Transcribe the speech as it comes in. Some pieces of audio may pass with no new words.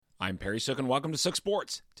I'm Perry Sook, and welcome to Sook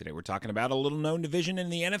Sports. Today we're talking about a little-known division in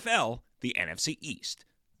the NFL, the NFC East.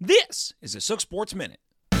 This is a Sook Sports Minute.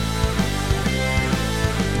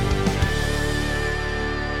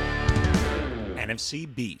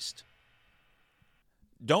 NFC Beast.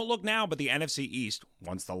 Don't look now, but the NFC East,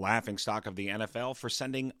 once the laughingstock of the NFL for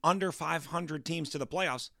sending under 500 teams to the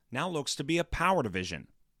playoffs, now looks to be a power division.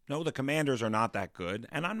 No, the Commanders are not that good,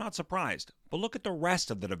 and I'm not surprised. But look at the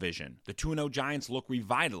rest of the division. The 2-0 Giants look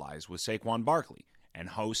revitalized with Saquon Barkley and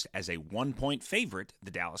host as a 1-point favorite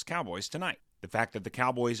the Dallas Cowboys tonight. The fact that the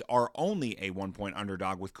Cowboys are only a 1-point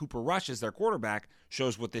underdog with Cooper Rush as their quarterback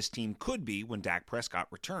shows what this team could be when Dak Prescott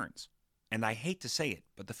returns. And I hate to say it,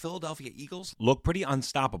 but the Philadelphia Eagles look pretty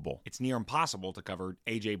unstoppable. It's near impossible to cover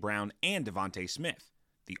A.J. Brown and Devontae Smith.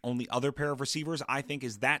 The only other pair of receivers I think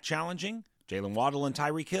is that challenging, Jalen Waddle and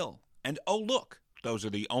Tyreek Hill. And oh look, those are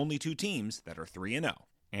the only two teams that are 3-0.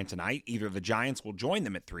 And tonight, either the Giants will join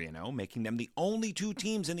them at 3-0, making them the only two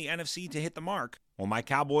teams in the NFC to hit the mark, or my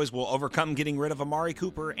Cowboys will overcome getting rid of Amari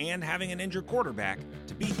Cooper and having an injured quarterback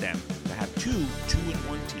to beat them to have two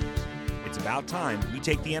 2-1 teams. It's about time we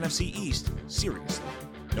take the NFC East seriously.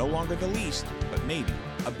 No longer the least, but maybe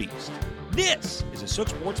a beast. This is a Sook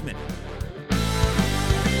Sports Minute.